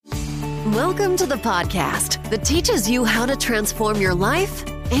Welcome to the podcast that teaches you how to transform your life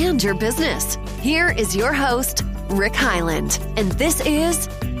and your business. Here is your host, Rick Hyland, and this is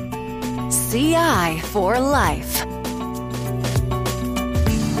CI for Life.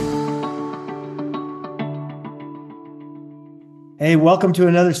 Hey, welcome to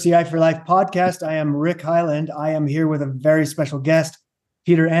another CI for Life podcast. I am Rick Hyland. I am here with a very special guest,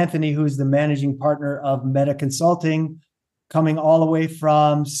 Peter Anthony, who's the managing partner of Meta Consulting, coming all the way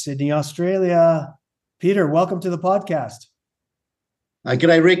from Sydney, Australia. Peter, welcome to the podcast.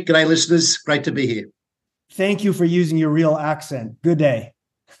 G'day, Rick. G'day, listeners. Great to be here. Thank you for using your real accent. Good day.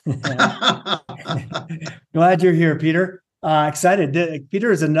 Glad you're here, Peter. Excited. Peter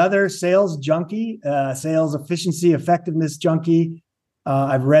is another sales junkie, sales efficiency, effectiveness junkie.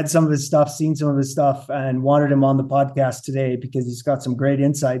 I've read some of his stuff, seen some of his stuff, and wanted him on the podcast today because he's got some great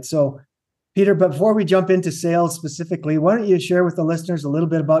insights. So, Peter, but before we jump into sales specifically, why don't you share with the listeners a little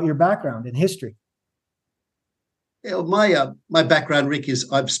bit about your background and history? Yeah, my background, Rick,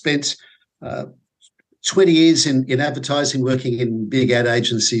 is I've spent 20 years in advertising, working in big ad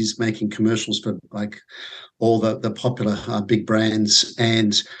agencies, making commercials for like all the popular big brands,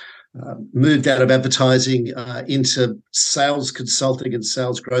 and moved out of advertising into sales consulting and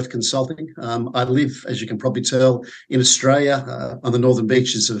sales growth consulting. I live, as you can probably tell, in Australia, on the northern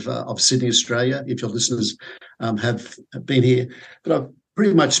beaches of Sydney, Australia, if your listeners have been here. But I've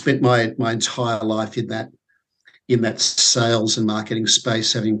pretty much spent my entire life in that sales and marketing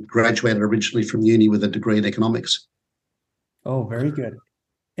space, having graduated originally from uni with a degree in economics. Oh, very good.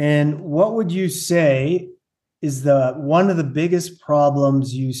 And what would you say is one of the biggest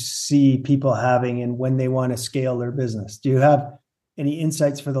problems you see people having and when they want to scale their business? Do you have any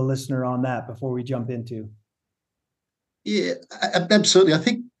insights for the listener on that before we jump into? Yeah, absolutely. I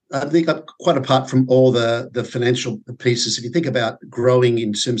think quite apart from all the financial pieces, if you think about growing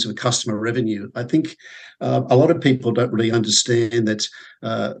in terms of customer revenue, I think a lot of people don't really understand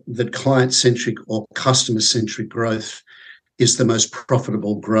that client-centric or customer-centric growth is the most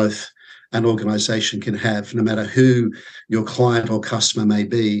profitable growth an organization can have, no matter who your client or customer may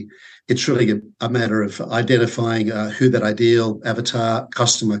be. It's really a matter of identifying who that ideal avatar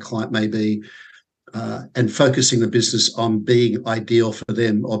customer client may be, and focusing the business on being ideal for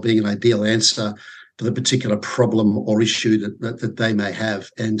them or being an ideal answer for the particular problem or issue that they may have.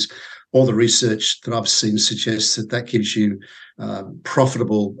 And all the research that I've seen suggests that gives you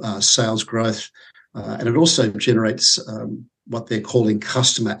profitable sales growth, and it also generates what they're calling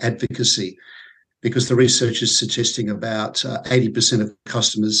customer advocacy, because the research is suggesting about 80% of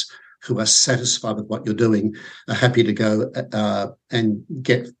customers who are satisfied with what you're doing are happy to go and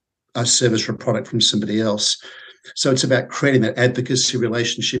get a service or a product from somebody else. So it's about creating that advocacy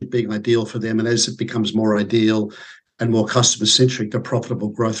relationship, being ideal for them. And as it becomes more ideal and more customer-centric, the profitable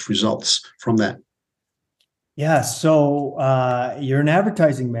growth results from that. Yeah. So you're an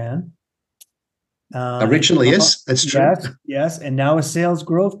advertising man. Originally, yes, that's true. Yes. And now a sales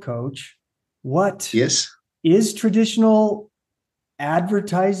growth coach. Yes. Is traditional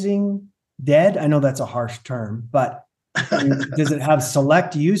advertising dead? I know that's a harsh term, but does it have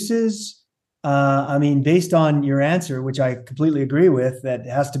select uses? Based on your answer, which I completely agree with, that it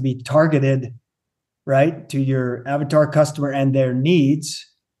has to be targeted, right, to your avatar customer and their needs,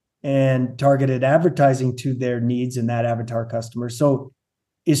 and targeted advertising to their needs and that avatar customer. So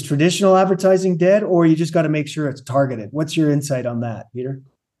is traditional advertising dead, or you just got to make sure it's targeted? What's your insight on that, Peter?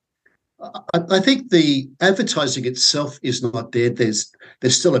 I think the advertising itself is not dead. There's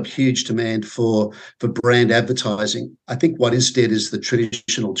still a huge demand for brand advertising. I think what is dead is the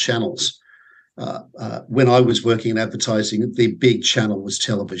traditional channels. When I was working in advertising, the big channel was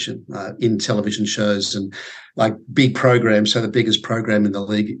television, in television shows and like big programs. So the biggest program in the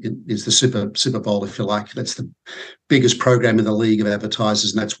league is the Super Bowl, if you like. That's the biggest program in the league of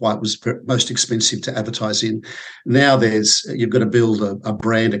advertisers, and that's why it was most expensive to advertise in. Now you've got to build a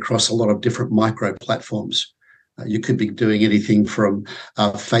brand across a lot of different micro platforms. You could be doing anything from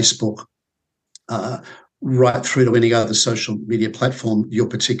Facebook, right through to any other social media platform your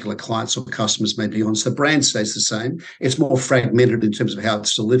particular clients or customers may be on. So the brand stays the same. It's more fragmented in terms of how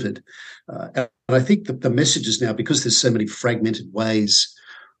it's delivered. And I think that the messages now, because there's so many fragmented ways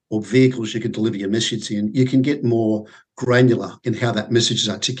or vehicles you can deliver your message in, you can get more granular in how that message is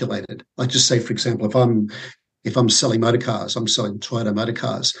articulated. Like just say, for example, if I'm selling motor cars, I'm selling Toyota motor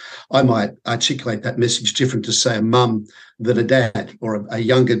cars, I might articulate that message different to, say, a mum than a dad, or a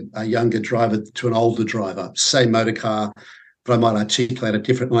younger driver to an older driver. Same motor car, but I might articulate it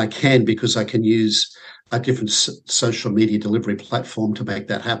different. And I can, because I can use a different social media delivery platform to make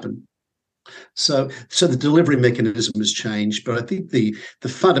that happen. So the delivery mechanism has changed, but I think the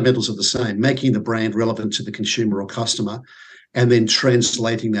fundamentals are the same: making the brand relevant to the consumer or customer, and then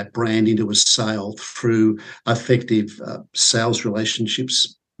translating that brand into a sale through effective sales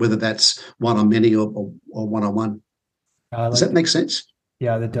relationships, whether that's one-on-many or one-on-one. Does that make sense?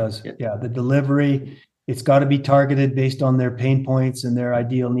 Yeah, that does. Yeah, the delivery, it's got to be targeted based on their pain points and their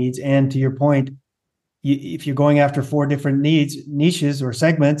ideal needs. And to your point, if you're going after 4 different niches or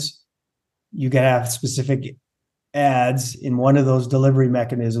segments, you can have specific ads in one of those delivery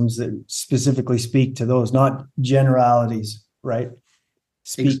mechanisms that specifically speak to those, not generalities, right?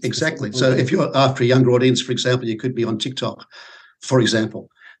 Exactly. So if you're after a younger audience, for example, you could be on TikTok, for example.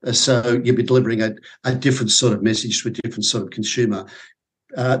 So you'd be delivering a different sort of message to a different sort of consumer.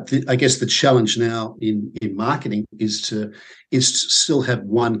 I guess the challenge now in marketing is to still have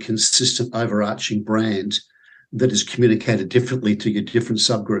one consistent overarching brand that is communicated differently to your different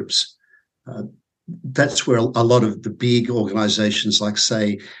subgroups. That's where a lot of the big organizations, like,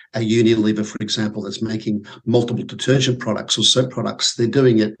 say, a Unilever, for example, that's making multiple detergent products or soap products,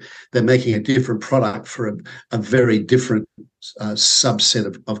 they're making a different product for a very different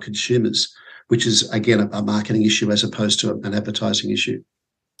subset of consumers, which is, again, a marketing issue as opposed to an advertising issue.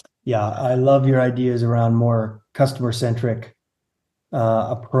 Yeah, I love your ideas around more customer-centric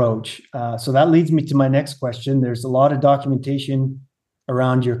approach. So that leads me to my next question. There's a lot of documentation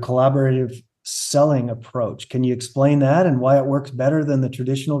around your collaborative selling approach. Can you explain that and why it works better than the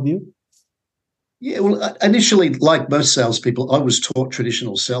traditional view? Yeah, well, initially, like most salespeople, I was taught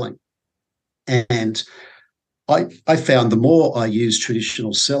traditional selling. And I found the more I used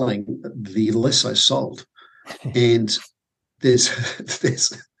traditional selling, the less I sold. And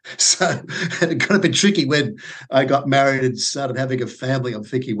so it got a bit tricky when I got married and started having a family. I'm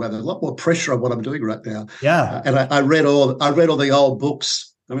thinking, well, there's a lot more pressure on what I'm doing right now. Yeah. And I read all the old books.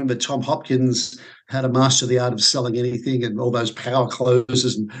 I remember Tom Hopkins had to master the art of selling anything and all those power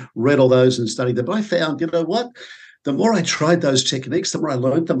closes, and read all those and studied them. But I found, you know what? The more I tried those techniques, the more I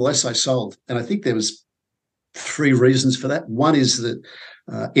learned them, the less I sold. And I think there was 3 reasons for that. One is that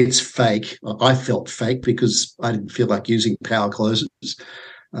it's fake. I felt fake because I didn't feel like using power closes.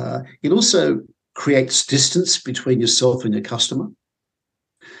 It also creates distance between yourself and your customer.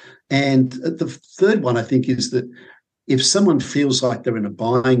 And the third one, I think, is that if someone feels like they're in a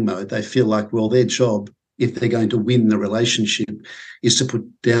buying mode, they feel like, well, their job, if they're going to win the relationship, is to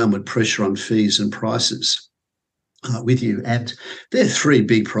put downward pressure on fees and prices with you. And there are 3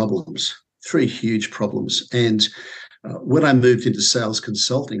 big problems, 3 huge problems. And when I moved into sales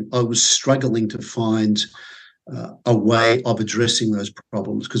consulting, I was struggling to find a way of addressing those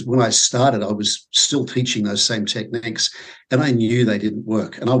problems, because when I started, I was still teaching those same techniques and I knew they didn't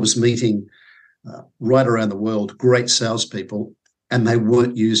work. And I was meeting right around the world great salespeople, and they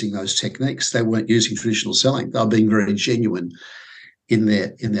weren't using those techniques. They weren't using traditional selling. They were being very genuine in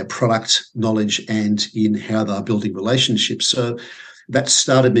their product knowledge and in how they're building relationships. So that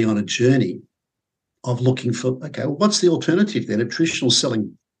started me on a journey of looking for, okay, well, what's the alternative then? If traditional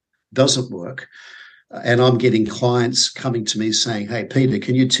selling doesn't work, and I'm getting clients coming to me saying, hey, Peter,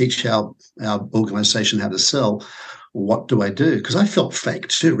 can you teach our organization how to sell? What do I do? Because I felt fake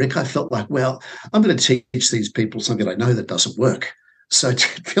too, Rick. I felt like, well, I'm going to teach these people something I know that doesn't work. So it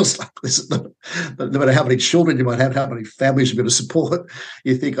feels like no matter how many children you might have, how many families you're going to support,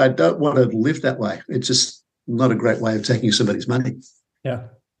 you think, I don't want to live that way. It's just not a great way of taking somebody's money. Yeah.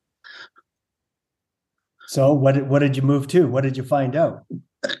 So what did you move to? What did you find out?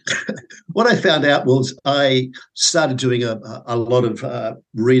 What I found out was I started doing a lot of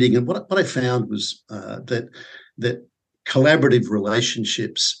reading, and what I found was that collaborative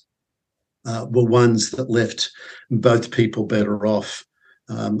relationships were ones that left both people better off.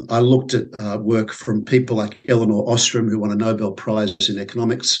 I looked at work from people like Elinor Ostrom, who won a Nobel Prize in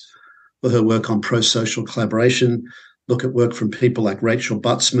economics for her work on pro-social collaboration. Look at work from people like Rachel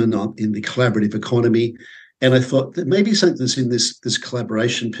Butzman in the collaborative economy. And I thought that maybe something's in this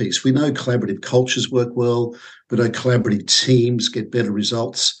collaboration piece. We know collaborative cultures work well. We know collaborative teams get better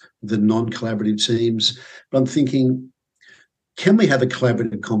results than non-collaborative teams. But I'm thinking, can we have a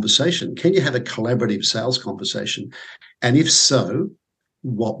collaborative conversation? Can you have a collaborative sales conversation? And if so,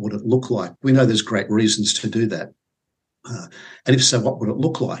 what would it look like? We know there's great reasons to do that. And if so, what would it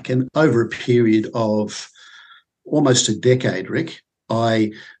look like? And over a period of almost a decade, Rick,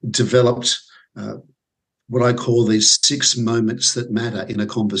 I developed what I call these 6 moments that matter in a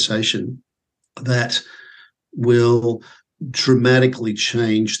conversation that will dramatically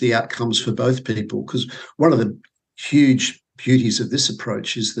change the outcomes for both people. Because one of the huge beauties of this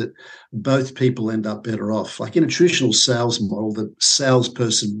approach is that both people end up better off. Like in a traditional sales model, the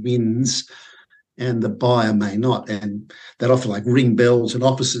salesperson wins and the buyer may not. And that often like ring bells in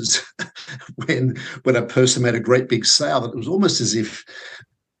offices when a person made a great big sale. It was almost as if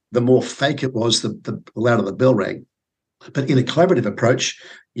the more fake it was, the louder the bell rang. But in a collaborative approach,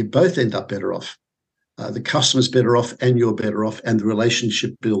 you both end up better off. The customer's better off and you're better off, and the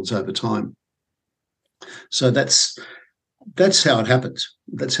relationship builds over time. So that's how it happened.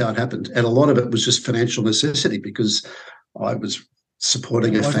 That's how it happened. And a lot of it was just financial necessity because I was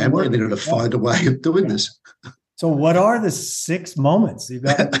supporting a family and needed to find a way of doing this. So what are the 6 moments? You've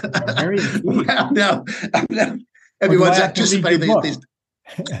got very well, now everyone's anticipating these.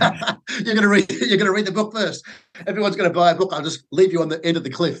 You're going to read the book first. Everyone's going to buy a book. I'll just leave you on the end of the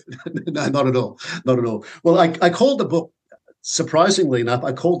cliff. No, not at all. Not at all. Well, I called the book, surprisingly enough,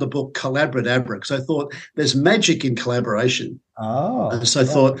 I called the book Collaborate-Abra because I thought there's magic in collaboration. Oh. So I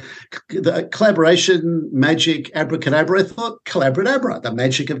thought the collaboration, magic, abracadabra, I thought Collaborate-Abra, the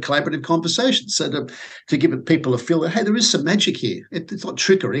magic of collaborative conversations. So to give people a feel that, hey, there is some magic here. It's not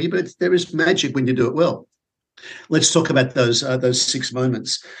trickery, but there is magic when you do it well. Let's talk about those 6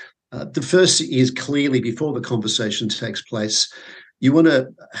 moments. The first is clearly before the conversation takes place, you want to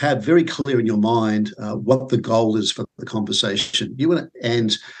have very clear in your mind what the goal is for the conversation.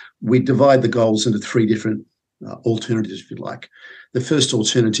 And we divide the goals into 3 different alternatives, if you like. The first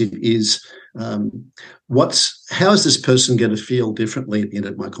alternative is how is this person going to feel differently at the end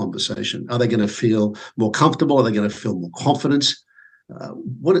of my conversation? Are they going to feel more comfortable? Are they going to feel more confident?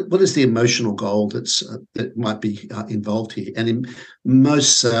 What is the emotional goal that might be involved here? And in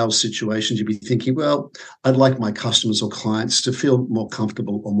most sales situations, you'd be thinking, well, I'd like my customers or clients to feel more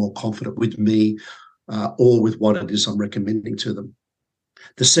comfortable or more confident with me or with what it is I'm recommending to them.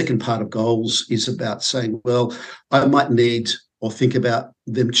 The second part of goals is about saying, well, I might need or think about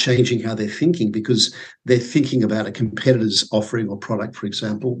them changing how they're thinking because they're thinking about a competitor's offering or product, for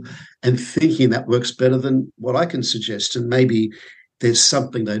example, and thinking that works better than what I can suggest. And maybe there's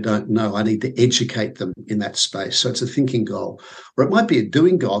something they don't know. I need to educate them in that space. So it's a thinking goal. Or it might be a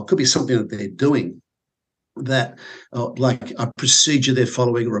doing goal. It could be something that they're doing that like a procedure they're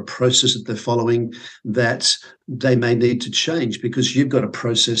following or a process that they're following that they may need to change because you've got a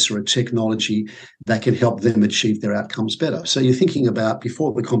process or a technology that can help them achieve their outcomes better. So you're thinking about,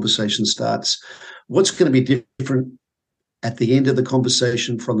 before the conversation starts, what's going to be different at the end of the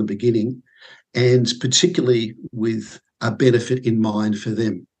conversation from the beginning, and particularly with a benefit in mind for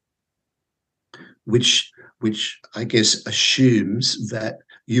them, which I guess assumes that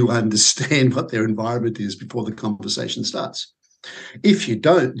you understand what their environment is before the conversation starts. If you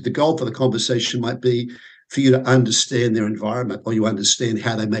don't, the goal for the conversation might be for you to understand their environment, or you understand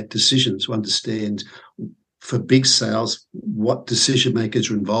how they make decisions, to understand, for big sales, what decision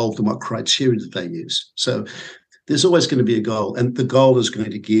makers are involved and what criteria that they use. So there's always going to be a goal, and the goal is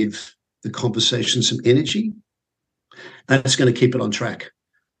going to give the conversation some energy, and it's going to keep it on track.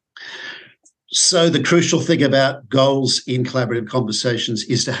 So the crucial thing about goals in collaborative conversations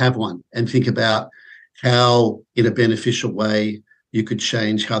is to have one and think about how, in a beneficial way, you could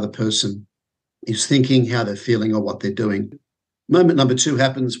change how the person is thinking, how they're feeling, or what they're doing. Moment number 2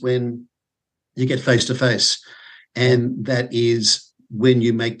 happens when you get face-to-face, and that is when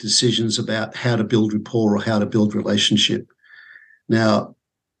you make decisions about how to build rapport or how to build relationship. Now,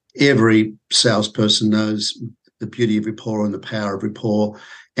 every salesperson knows the beauty of rapport and the power of rapport,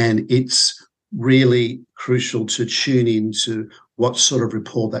 and it's really crucial to tune into what sort of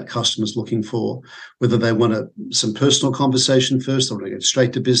rapport that customer's looking for, whether they want some personal conversation first, or want to get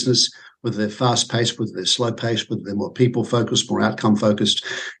straight to business, whether they're fast-paced, whether they're slow-paced, whether they're more people-focused, more outcome-focused.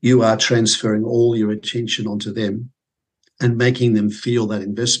 You are transferring all your attention onto them and making them feel that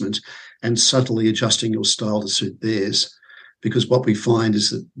investment and subtly adjusting your style to suit theirs. Because what we find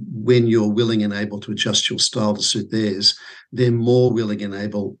is that when you're willing and able to adjust your style to suit theirs, they're more willing and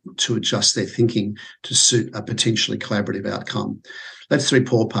able to adjust their thinking to suit a potentially collaborative outcome. That's the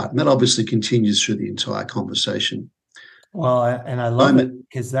rapport part. And that obviously continues through the entire conversation. Well, and I love it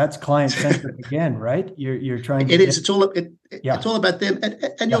because that's client-centric again, right? You're trying to... It's all about them.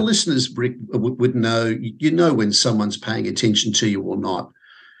 And your listeners, Rick, would know, when someone's paying attention to you or not.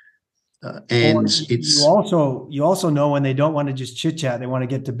 And it's you also know when they don't want to just chit chat, they want to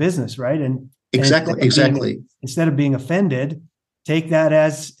get to business, right? And exactly. Instead of being offended, take that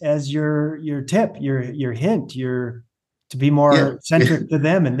as your tip, your hint, to be more centric to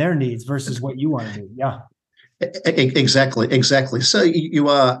them and their needs versus what you want to do. Yeah, exactly. So you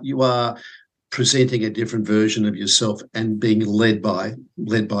are presenting a different version of yourself and being led by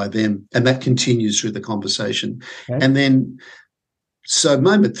them, and that continues through the conversation. Okay. And then, so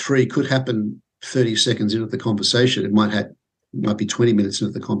moment 3 could happen 30 seconds into the conversation. It might be 20 minutes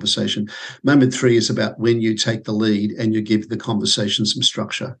into the conversation. Moment 3 is about when you take the lead and you give the conversation some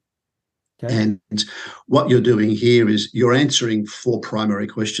structure. Okay. And what you're doing here is you're answering 4 primary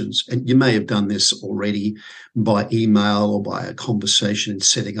questions. And you may have done this already by email or by a conversation and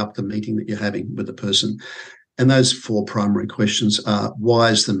setting up the meeting that you're having with the person. And those 4 primary questions are,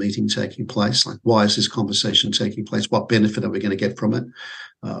 why is the meeting taking place? Like, why is this conversation taking place? What benefit are we going to get from it?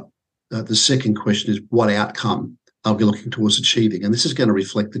 The second question is, what outcome are we looking towards achieving? And this is going to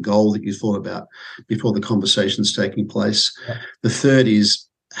reflect the goal that you thought about before the conversation's taking place. Yeah. The third is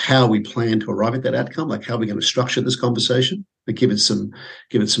how we plan to arrive at that outcome, like how are we going to structure this conversation, but give it some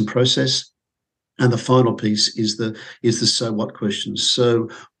process. And the final piece is the so what questions. So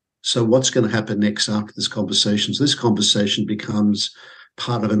what's going to happen next after this conversation? So this conversation becomes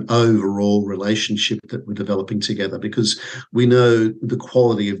part of an overall relationship that we're developing together, because we know the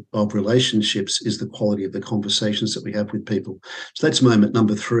quality of relationships is the quality of the conversations that we have with people. So that's moment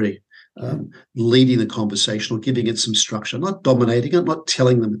number 3. Leading the conversation or giving it some structure, not dominating it, not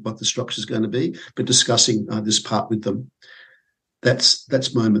telling them what the structure is going to be, but discussing this part with them.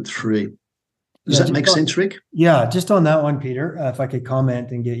 That's moment 3. Does that make sense, Rick? Yeah, just on that one, Peter, if I could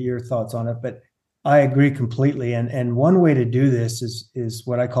comment and get your thoughts on it. But I agree completely. And one way to do this is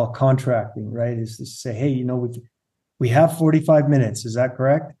what I call contracting, right? Is to say, hey, we have 45 minutes. Is that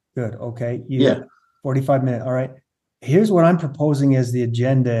correct? Good. Okay. Yeah. 45 minutes. All right. Here's what I'm proposing as the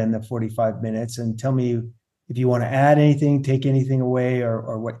agenda in the 45 minutes, and tell me if you want to add anything, take anything away,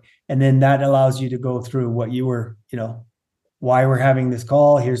 or what. And then that allows you to go through what you were, why we're having this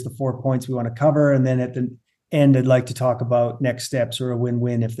call. Here's the 4 points we want to cover. And then at the end, I'd like to talk about next steps or a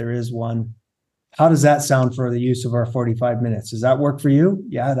win-win if there is one. How does that sound for the use of our 45 minutes? Does that work for you?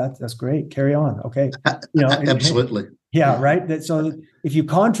 Yeah, that's great. Carry on. Okay. Absolutely. Yeah, right. So if you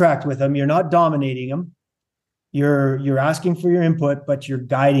contract with them, you're not dominating them. You're asking for your input, but you're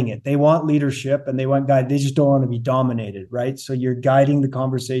guiding it. They want leadership and they want guide. They just don't want to be dominated, right? So you're guiding the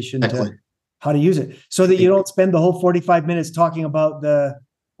conversation to how to use it, so that you don't spend the whole 45 minutes talking about the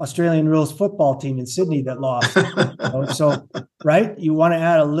Australian rules football team in Sydney that lost. So, right? You want to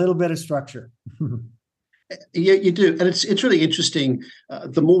add a little bit of structure. Yeah, you do. And it's really interesting.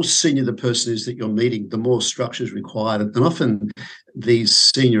 The more senior the person is that you're meeting, the more structure is required. And often these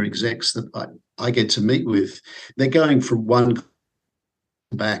senior execs that I get to meet with, they're going from one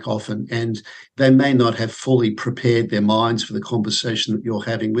back often, and they may not have fully prepared their minds for the conversation that you're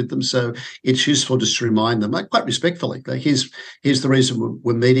having with them. So it's useful just to remind them, quite respectfully, here's the reason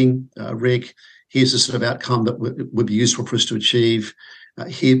we're meeting, Rick. Here's the sort of outcome that would be useful for us to achieve.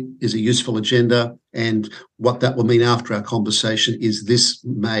 Here is a useful agenda, and what that will mean after our conversation is this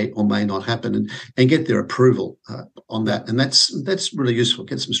may or may not happen, and get their approval on that. And that's really useful.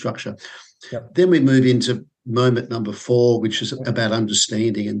 Get some structure. Yep. Then we move into moment number 4, which is about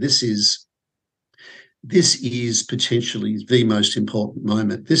understanding, and this is potentially the most important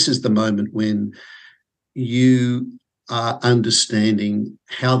moment. This is the moment when you are understanding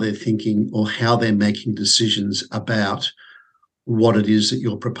how they're thinking or how they're making decisions about what it is that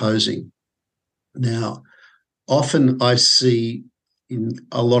you're proposing. Now, often I see in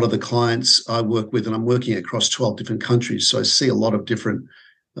a lot of the clients I work with, and I'm working across 12 different countries, so I see a lot of different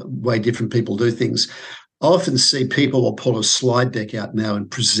way different people do things. I often see people will pull a slide deck out now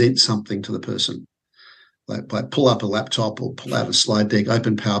and present something to the person. Like pull up a laptop or pull out a slide deck,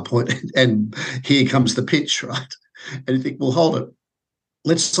 open PowerPoint, and here comes the pitch, right? And you think, well, hold it.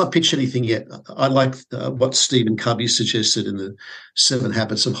 Let's not pitch anything yet. I like what Stephen Covey suggested in the 7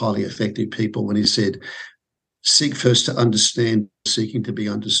 Habits of Highly Effective People when he said, seek first to understand, seeking to be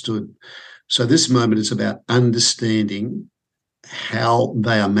understood. So this moment is about understanding how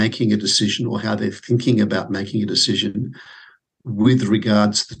they are making a decision or how they're thinking about making a decision with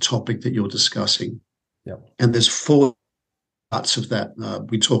regards to the topic that you're discussing. Yep. And there's 4 parts of that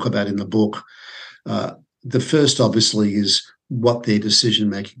we talk about in the book. The first, obviously, is what their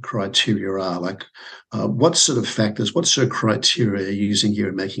decision-making criteria are. Like, what sort of factors, what sort of criteria are you using here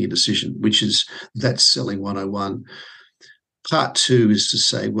in making a decision, that's selling 101. Part 2 is to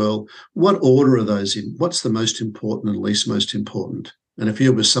say, well, what order are those in? What's the most important and least most important? And if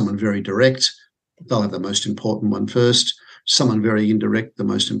you're with someone very direct, they'll have the most important one first. Someone very indirect, the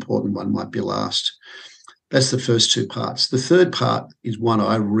most important one might be last. That's the first 2 parts. The third part is one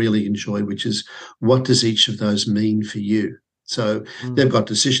I really enjoy, which is, what does each of those mean for you? So they've got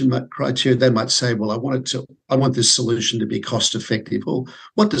decision criteria. They might say, well, I want this solution to be cost effective. Well,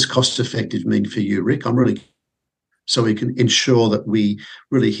 what does cost effective mean for you, Rick? So we can ensure that we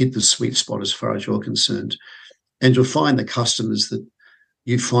really hit the sweet spot as far as you're concerned. And you'll find the customers that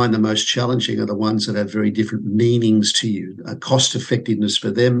you find the most challenging are the ones that have very different meanings to you. Cost effectiveness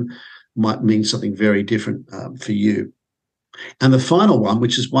for them might mean something very different for you. And the final one,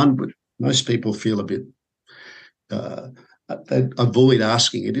 which is one that most people feel a bit they avoid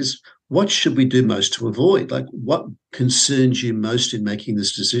asking it, is what should we do most to avoid? Like, what concerns you most in making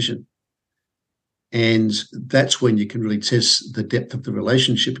this decision? And that's when you can really test the depth of the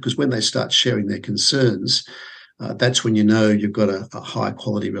relationship, because when they start sharing their concerns, that's when you know you've got a high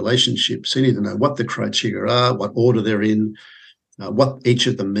quality relationship. So you need to know what the criteria are, what order they're in, what each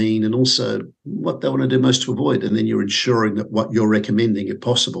of them mean, and also what they want to do most to avoid. And then you're ensuring that what you're recommending, if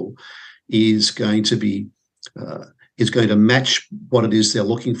possible, is going to match what it is they're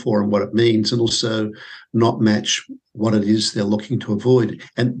looking for and what it means, and also not match what it is they're looking to avoid.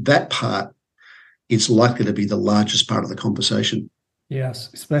 And that part is likely to be the largest part of the conversation. Yes,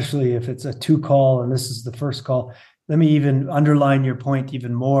 especially if it's a 2 call and this is the first call. Let me even underline your point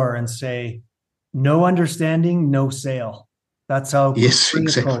even more and say, no understanding, no sale. That's how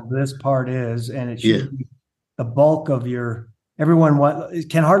critical this part is. And it should be the bulk of everyone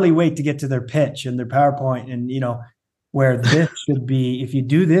can hardly wait to get to their pitch and their PowerPoint. And, where this should be, if you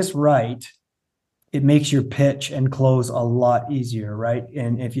do this right, it makes your pitch and close a lot easier, right?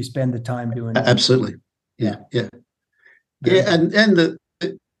 And if you spend the time doing it. Absolutely. Yeah. And the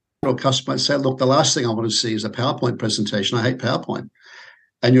customer might say, look, the last thing I want to see is a PowerPoint presentation. I hate PowerPoint.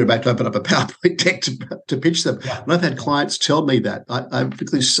 And you're about to open up a PowerPoint deck to pitch them. Yeah. And I've had clients tell me that. I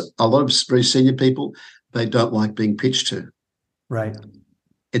particularly a lot of very senior people, they don't like being pitched to. Right.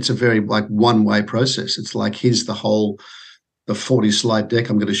 It's a very one-way process. It's like, here's the 40-slide deck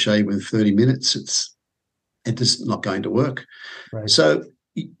I'm going to show you in 30 minutes. It's just not going to work. Right. So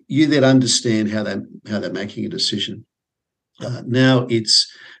you then understand how they're making a decision. Now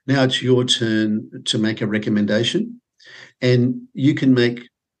it's your turn to make a recommendation, and you can make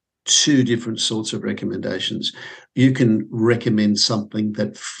 2 different sorts of recommendations. You can recommend something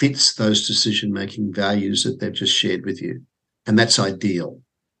that fits those decision-making values that they've just shared with you, and that's ideal.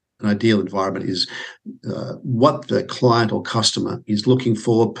 An ideal environment is what the client or customer is looking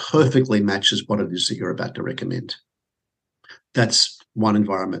for perfectly matches what it is that you're about to recommend. That's one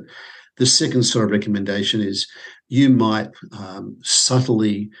environment. The second sort of recommendation is you might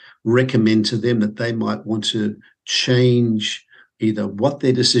subtly recommend to them that they might want to change either what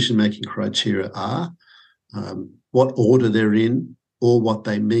their decision-making criteria are, what order they're in, or what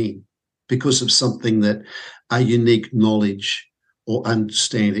they mean, because of something that a unique knowledge or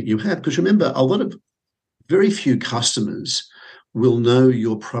understanding that you have. Because remember, very few customers will know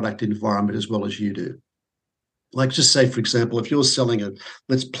your product environment as well as you do. Like, just say, for example, if you're selling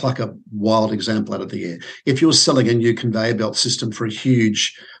let's pluck a wild example out of the air. If you're selling a new conveyor belt system for a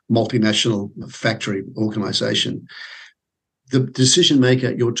huge multinational factory organization, the decision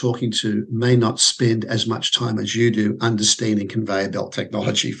maker you're talking to may not spend as much time as you do understanding conveyor belt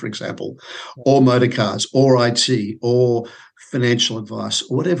technology, for example, or motor cars, or IT, or financial advice,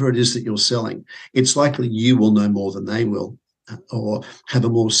 or whatever it is that you're selling. It's likely you will know more than they will, or have a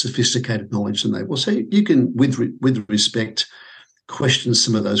more sophisticated knowledge than they will. So you can, with respect, question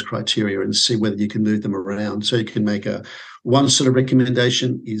some of those criteria and see whether you can move them around. So you can make one sort of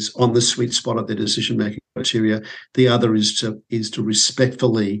recommendation is on the sweet spot of their decision-making criteria. The other is to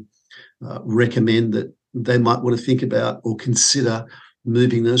respectfully recommend that they might want to think about or consider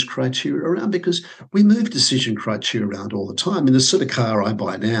moving those criteria around, because we move decision criteria around all the time. And the sort of car I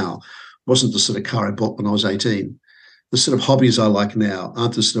buy now wasn't the sort of car I bought when I was 18. The sort of hobbies I like now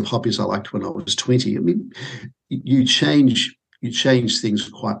aren't the sort of hobbies I liked when I was 20. I mean, you change things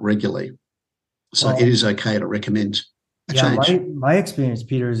quite regularly. So it is okay to recommend a change. My experience,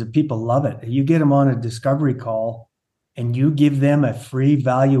 Peter, is that people love it. You get them on a discovery call and you give them a free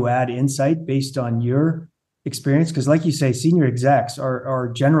value add insight based on your experience. Because like you say, senior execs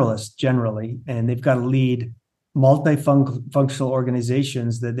are generalists generally, and they've got to lead multifunctional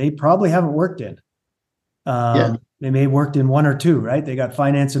organizations that they probably haven't worked in. They may have worked in 1 or 2, right? They got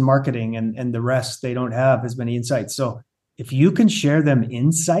finance and marketing, and the rest, they don't have as many insights. So if you can share them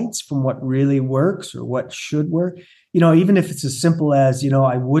insights from what really works or what should work, even if it's as simple as,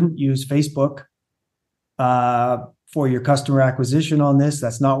 I wouldn't use Facebook for your customer acquisition on this.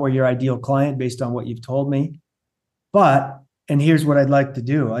 That's not where your ideal client based on what you've told me. And here's what I'd like to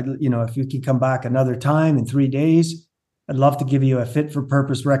do. If you can come back another time in 3 days, I'd love to give you a fit for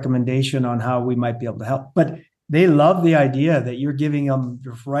purpose recommendation on how we might be able to help. But They love the idea that you're giving them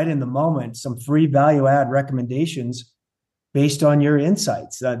right in the moment some free value add recommendations based on your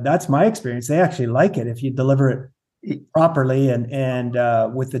insights. That's my experience. They actually like it if you deliver it properly and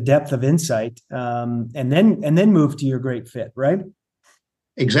with the depth of insight, and then move to your great fit, right?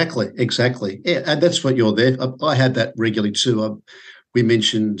 Exactly. Yeah, and that's what you're there. I had that regularly too. We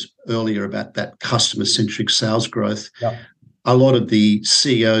mentioned earlier about that customer-centric sales growth. Yeah. A lot of the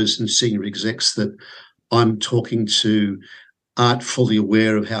CEOs and senior execs that I'm talking to aren't fully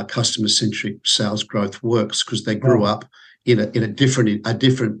aware of how customer-centric sales growth works because they grew up in a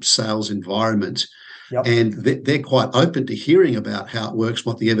different sales environment. Yep. And they're quite open to hearing about how it works,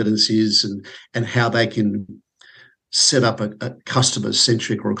 what the evidence is, and how they can set up a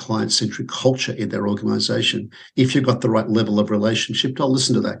customer-centric or a client-centric culture in their organization. If you've got the right level of relationship, they'll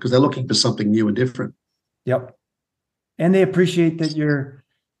listen to that because they're looking for something new and different. Yep. And they appreciate that you're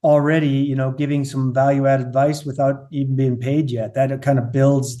already, giving some value-added advice without even being paid yet. That kind of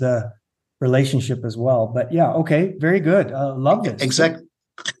builds the relationship as well. But yeah, okay, very good. Love this. Exactly.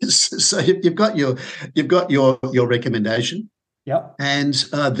 So you've got your recommendation. Yep. And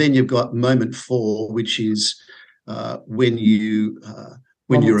then you've got moment 4, which is when you're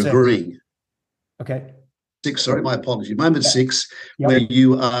agreeing. Okay. 6, sorry, my apology. Moment 6, yep. where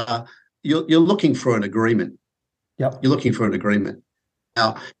you're looking for an agreement. Yep. You're looking for an agreement.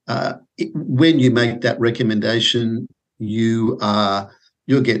 Now, when you make that recommendation, you'll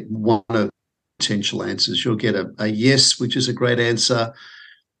get one of potential answers. You'll get a yes, which is a great answer.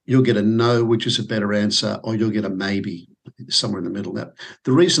 You'll get a no, which is a better answer, or you'll get a maybe, somewhere in the middle. Now,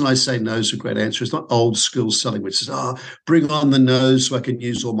 the reason I say no is a great answer is not old school selling, which says, bring on the no so I can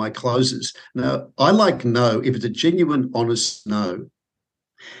use all my closes. No, I like no. If it's a genuine, honest no,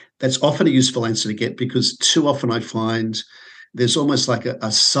 that's often a useful answer to get because too often I find there's almost like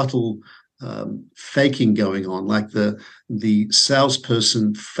a subtle faking going on, like the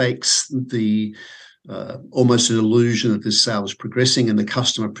salesperson fakes the almost an illusion that this sale is progressing and the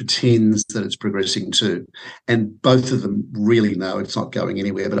customer pretends that it's progressing too. And both of them really know it's not going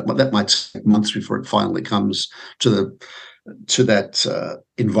anywhere, but that might take months before it finally comes to that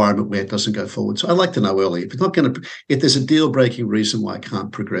environment where it doesn't go forward. So I like to know early. If there's a deal-breaking reason why I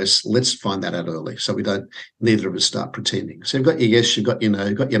can't progress, let's find that out early so neither of us start pretending. So you've got your yes, you've got your no,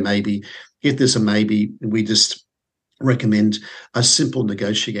 you've got your maybe. If there's a maybe, we just recommend a simple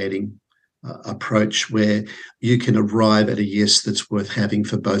negotiating approach where you can arrive at a yes that's worth having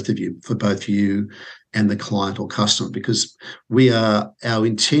for both of you, for both you and the client or customer, because our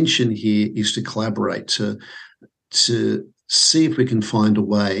intention here is to collaborate, to see if we can find a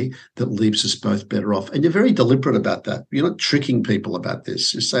way that leaves us both better off. And you're very deliberate about that. You're not tricking people about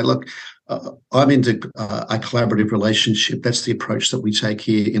this. You say, look, I'm into a collaborative relationship. That's the approach that we take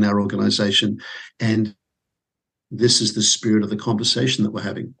here in our organization. And this is the spirit of the conversation that we're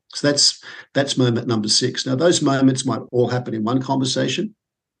having. So that's moment number 6. Now, those moments might all happen in one conversation.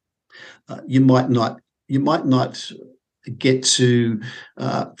 You might not get to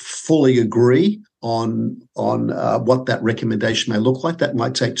fully agree on what that recommendation may look like. That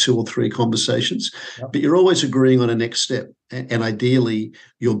might take 2 or 3 conversations, yep. But you're always agreeing on a next step. And ideally,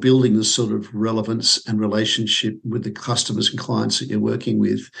 you're building this sort of relevance and relationship with the customers and clients that you're working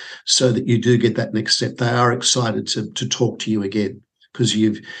with so that you do get that next step. They are excited to talk to you again because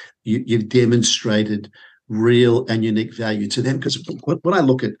you've demonstrated real and unique value to them. Because when I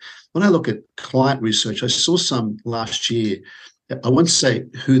look at client research, I saw some last year. I won't say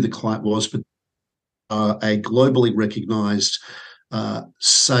who the client was, but a globally recognized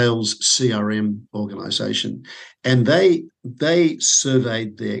sales CRM organization. And they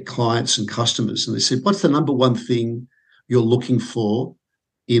surveyed their clients and customers, and they said, what's the number one thing you're looking for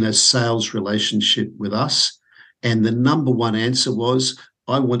in a sales relationship with us? And the number one answer was,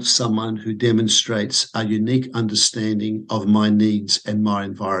 I want someone who demonstrates a unique understanding of my needs and my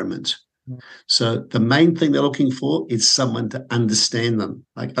environment. So the main thing they're looking for is someone to understand them,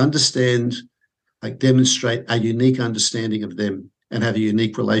 demonstrate a unique understanding of them and have a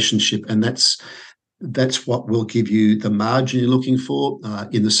unique relationship. And that's what will give you the margin you're looking for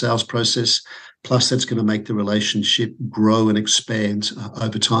in the sales process. Plus, that's going to make the relationship grow and expand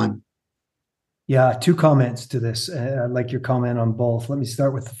over time. Yeah, 2 comments to this. I'd like your comment on both. Let me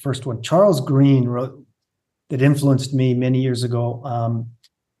start with the first one. Charles Green wrote, that influenced me many years ago, a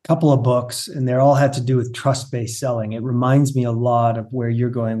couple of books, and they all had to do with trust-based selling. It reminds me a lot of where you're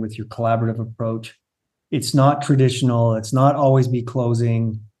going with your collaborative approach. It's not traditional. It's not always be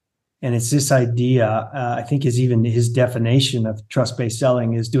closing. And it's this idea, I think is even his definition of trust-based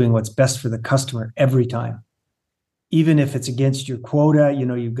selling is doing what's best for the customer every time. Even if it's against your quota,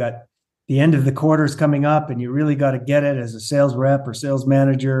 you've got the end of the quarter is coming up and you really got to get it as a sales rep or sales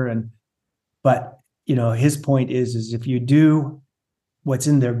manager. But his point is if you do what's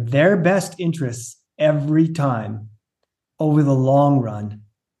in their best interests every time over the long run,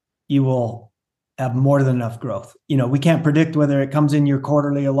 you will have more than enough growth. We can't predict whether it comes in your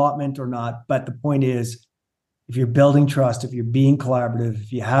quarterly allotment or not, but the point is, if you're building trust, if you're being collaborative,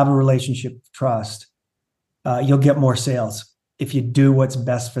 if you have a relationship of trust, you'll get more sales if you do what's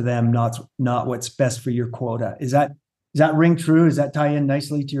best for them, not what's best for your quota. Does that ring true? Does that tie in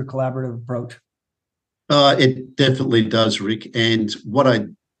nicely to your collaborative approach? It definitely does, Rick. And what I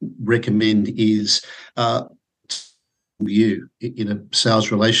recommend is you in a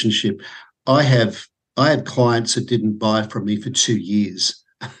sales relationship. I have clients that didn't buy from me for 2 years.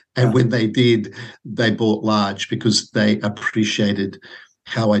 And when they did, they bought large because they appreciated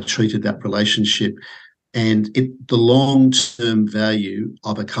how I treated that relationship. And the long-term value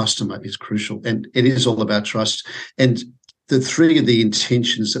of a customer is crucial. And it is all about trust. And the three of the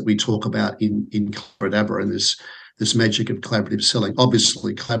intentions that we talk about in Collaborate and this magic of collaborative selling,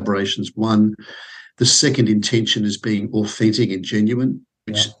 obviously collaboration is one. The second intention is being authentic and genuine,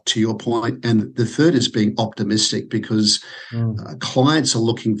 which to your point. And the third is being optimistic, because clients are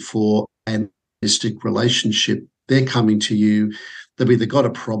looking for an optimistic relationship. They're coming to you. They've either got a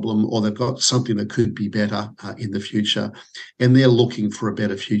problem or they've got something that could be better in the future, and they're looking for a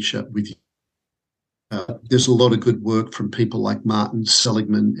better future with you. There's a lot of good work from people like Martin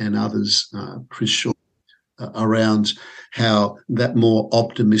Seligman and others, Chris Shaw, around how that more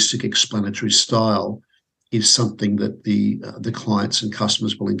optimistic explanatory style is something that the clients and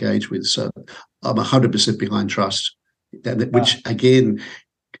customers will engage with. So I'm 100% behind trust, which again,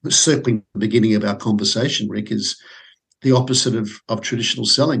 circling the beginning of our conversation, Rick, is the opposite of traditional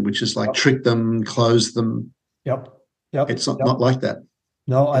selling, which is like trick them, close them. Yep. It's not like that.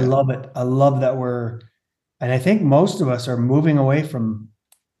 No, I love it. I love that and I think most of us are moving away from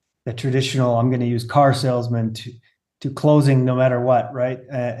the traditional, I'm going to use car salesman to closing no matter what, right?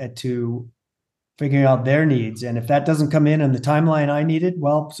 To figuring out their needs. And if that doesn't come in the timeline I needed,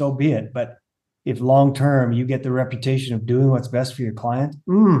 well, so be it. But if long-term you get the reputation of doing what's best for your client,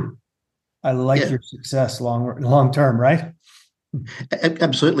 I like your success long-term, right?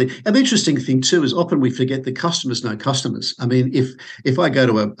 Absolutely. And the interesting thing too is often we forget that customers know customers. I mean, if I go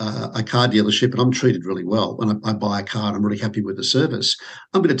to a car dealership and I'm treated really well, when I buy a car and I'm really happy with the service,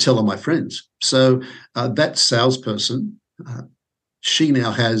 I'm going to tell all my friends. So that salesperson, she now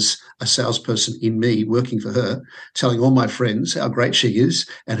has a salesperson in me working for her, telling all my friends how great she is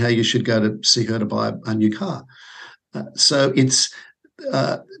and how you should go to see her to buy a new car. So it's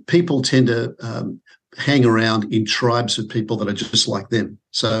people tend to hang around in tribes of people that are just like them.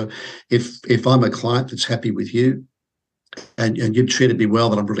 So if I'm a client that's happy with you and you've treated me well,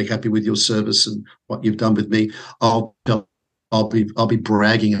 that I'm really happy with your service and what you've done with me, I'll be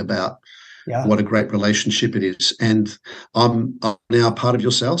bragging about what a great relationship it is. And I'm now part of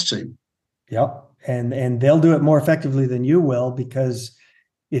your sales team. Yep. And they'll do it more effectively than you will, because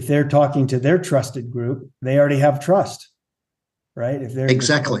if they're talking to their trusted group, they already have trust. Right? If they're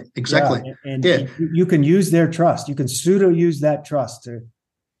exactly. You can use their trust. You can pseudo use that trust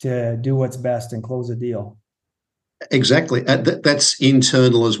to do what's best and close a deal. Exactly. That's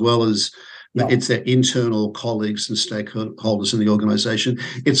internal as well as it's their internal colleagues and stakeholders in the organization.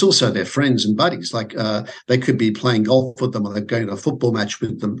 It's also their friends and buddies. Like they could be playing golf with them, or they're going to a football match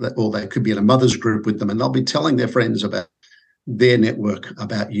with them, or they could be in a mother's group with them, and they'll be telling their friends about their network,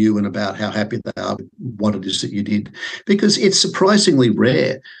 about you, and about how happy they are with what it is that you did. Because it's surprisingly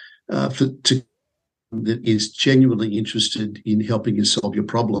rare that is genuinely interested in helping you solve your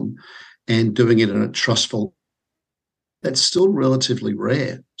problem and doing it in a trustful. That's still relatively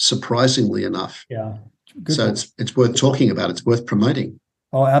rare, surprisingly enough. Yeah. So it's worth talking about. It's worth promoting.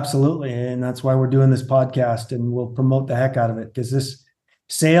 Oh, absolutely. And that's why we're doing this podcast, and we'll promote the heck out of it, because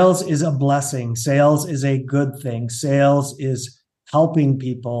sales is a blessing. Sales is a good thing. Sales is helping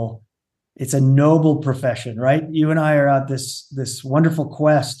people. It's a noble profession, right? You and I are at this wonderful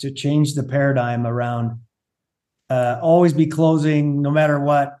quest to change the paradigm around always be closing, no matter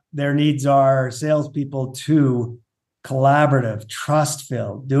what their needs are, salespeople, to collaborative,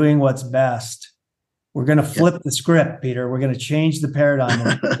 trust-filled, doing what's best. We're going to flip the script, Peter. We're going to change the paradigm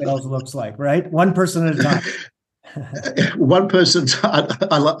of what sales looks like, right? One person at a time. One person.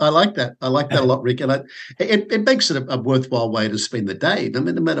 I like that. I like that a lot, Rick. And it makes it a worthwhile way to spend the day. I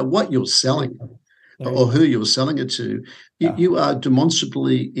mean, no matter what you're selling or who you're selling it to, you are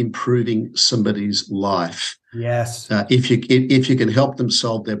demonstrably improving somebody's life. Yes. If you can help them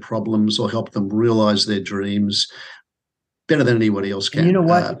solve their problems or help them realize their dreams, better than anybody else can. And you know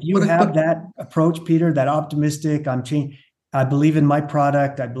what? If you have that approach, Peter, that optimistic, I believe in my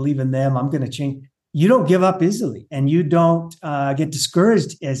product, I believe in them, I'm going to change. You don't give up easily, and you don't get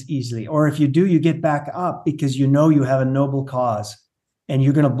discouraged as easily. Or if you do, you get back up because you know you have a noble cause and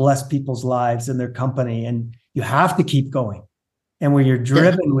you're going to bless people's lives and their company, and you have to keep going. And when you're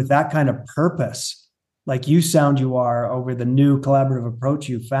driven with that kind of purpose, like you are over the new collaborative approach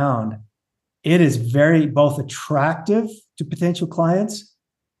you found, it is very both attractive to potential clients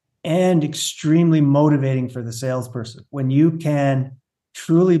and extremely motivating for the salesperson. When you can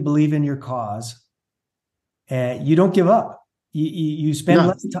truly believe in your cause, you don't give up. You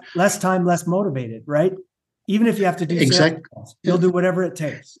spend less time, less motivated, right? Even if you have to do exactly, you'll do whatever it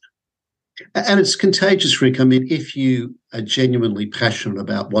takes. And it's contagious, Rick. I mean, if you are genuinely passionate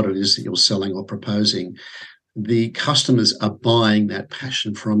about what it is that you're selling or proposing, the customers are buying that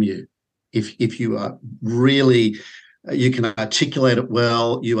passion from you. If you are really, you can articulate it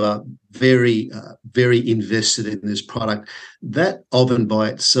well, you are very, very invested in this product, that of and by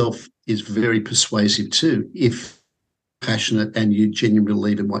itself is very persuasive too, if passionate and you genuinely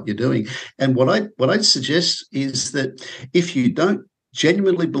believe in what you're doing. And what I'd suggest is that if you don't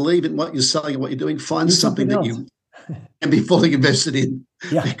genuinely believe in what you're selling and what you're doing, find something that you can be fully invested in,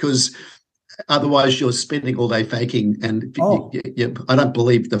 because otherwise you're spending all day faking. And I don't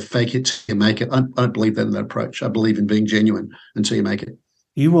believe the fake it till you make it. I don't believe that in that approach. I believe in being genuine until you make it.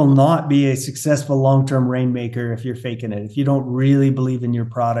 You will not be a successful long-term rainmaker if you're faking it, if you don't really believe in your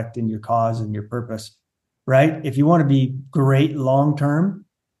product and your cause and your purpose, right? If you want to be great long-term,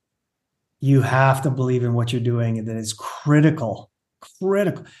 you have to believe in what you're doing, and that is critical.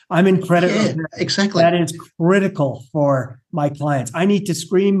 I'm in credit. Yeah, exactly. That is critical for my clients. I need to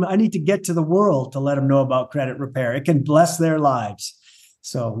scream. I need to get to the world to let them know about credit repair. It can bless their lives.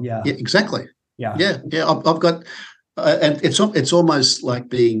 So, yeah, exactly. Yeah. I've got, and it's almost like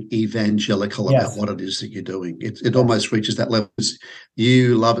being evangelical about what it is that you're doing. It almost reaches that level.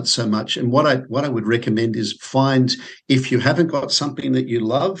 You love it so much. And what I would recommend is if you haven't got something that you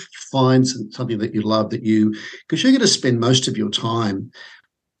love, find something that you love because you're going to spend most of your time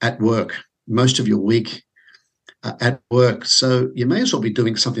at work, most of your week at work. So you may as well be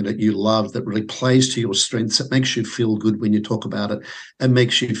doing something that you love, that really plays to your strengths, that makes you feel good when you talk about it, and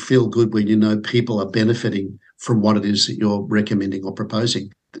makes you feel good when you know people are benefiting from what it is that you're recommending or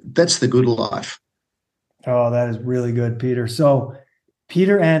proposing. That's the good life. Oh, that is really good, Peter. So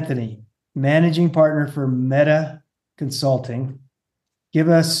Peter Anthony, managing partner for Meta Consulting. Give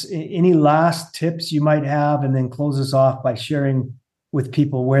us any last tips you might have, and then close us off by sharing with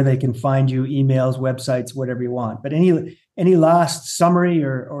people where they can find you, emails, websites, whatever you want. But any last summary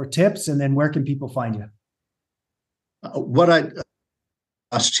or tips, and then where can people find you?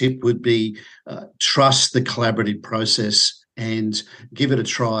 Last tip would be trust the collaborative process and give it a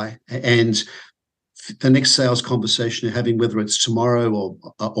try. And the next sales conversation you're having, whether it's tomorrow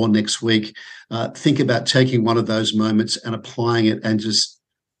or next week, think about taking one of those moments and applying it, and just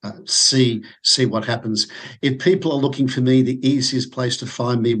see what happens. If people are looking for me, the easiest place to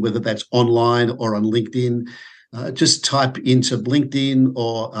find me, whether that's online or on LinkedIn, just type into LinkedIn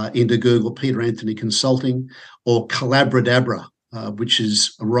or into Google Peter Anthony Consulting, or Collabradabra, which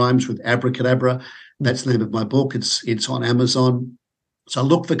rhymes with abracadabra. That's the name of my book. It's on Amazon. So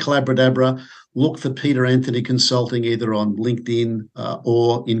look for Collabradabra, look for Peter Anthony Consulting, either on LinkedIn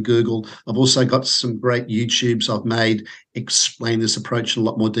or in Google. I've also got some great YouTubes I've made explain this approach in a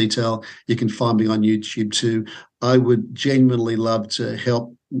lot more detail. You can find me on YouTube too. I would genuinely love to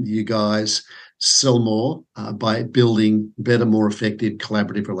help you guys sell more by building better, more effective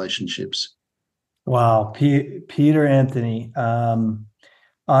collaborative relationships. Wow, Peter Anthony.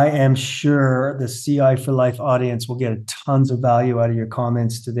 I am sure the CI for Life audience will get tons of value out of your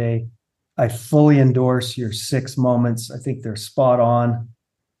comments today. I fully endorse your 6 moments. I think they're spot on.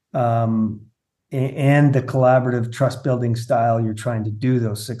 And the collaborative trust building style you're trying to do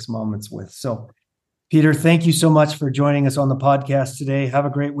those 6 moments with. So, Peter, thank you so much for joining us on the podcast today. Have a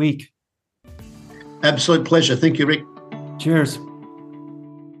great week. Absolute pleasure. Thank you, Rick. Cheers.